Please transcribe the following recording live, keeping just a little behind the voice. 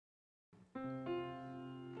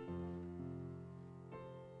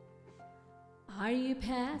Are you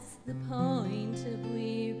past the point of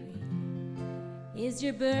weary? Is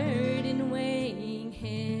your burden weighing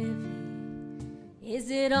heavy? Is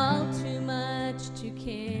it all too much to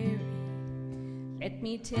carry? Let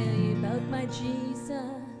me tell you about my Jesus.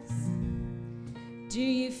 Do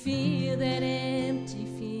you feel that empty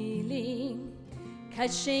feeling?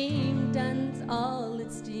 'Cause shame does all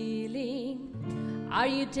its stealing. Are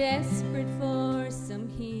you desperate for some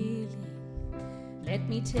healing? Let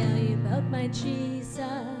me tell you about my Jesus.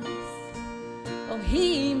 Oh,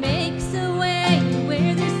 he makes a way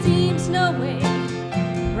where there seems no way,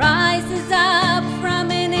 rises up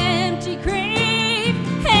from an empty grave.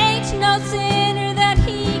 Ain't no sinner that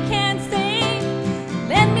he can't save.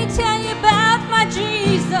 Let me tell you about my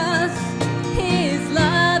Jesus. His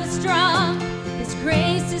love is strong, his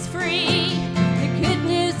grace is free. The good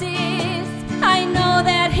news is I know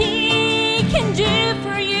that he can do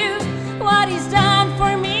for you what he's done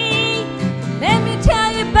for me. Let me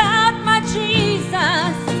tell you about my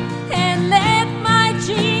Jesus, and let my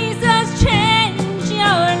Jesus change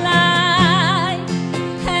your life.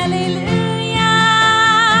 Hallelujah,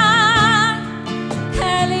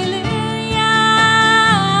 hallelujah,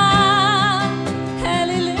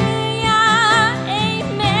 hallelujah,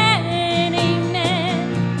 amen, amen.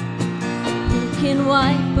 Who can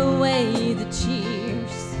wipe away the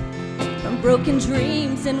tears from broken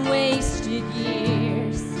dreams and wasted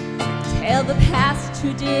years? Tell the past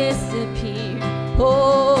to disappear.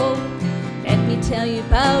 Oh, let me tell you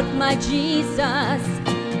about my Jesus.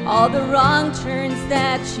 All the wrong turns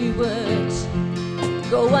that you would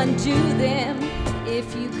go undo them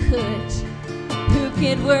if you could. Who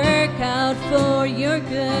could work out for your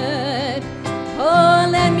good? Oh,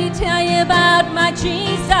 let me tell you about my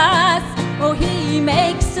Jesus. Oh, he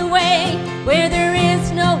makes a way where there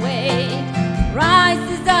is no way,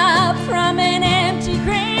 rises up from an empty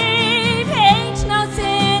grave. Ain't no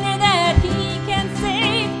sinner that he can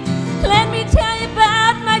save. Let me tell you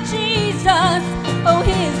about my Jesus. Oh,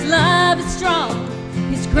 his love is strong,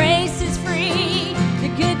 his grace is free. The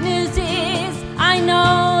good news is I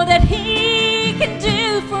know that he can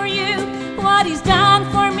do for you what he's done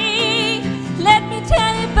for me. Let me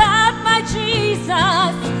tell you about my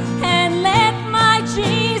Jesus, and let my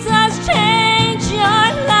Jesus change your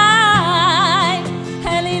life.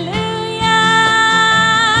 Hallelujah,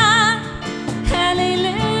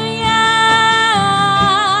 hallelujah,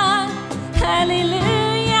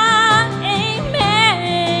 hallelujah,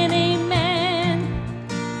 amen, amen.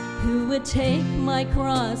 Who would take my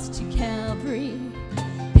cross to Calvary,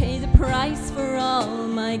 pay the price for all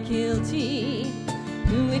my guilty?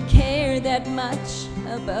 Who would care that much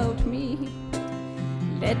about me?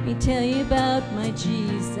 Let me tell you about my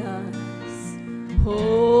Jesus.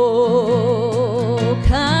 Oh,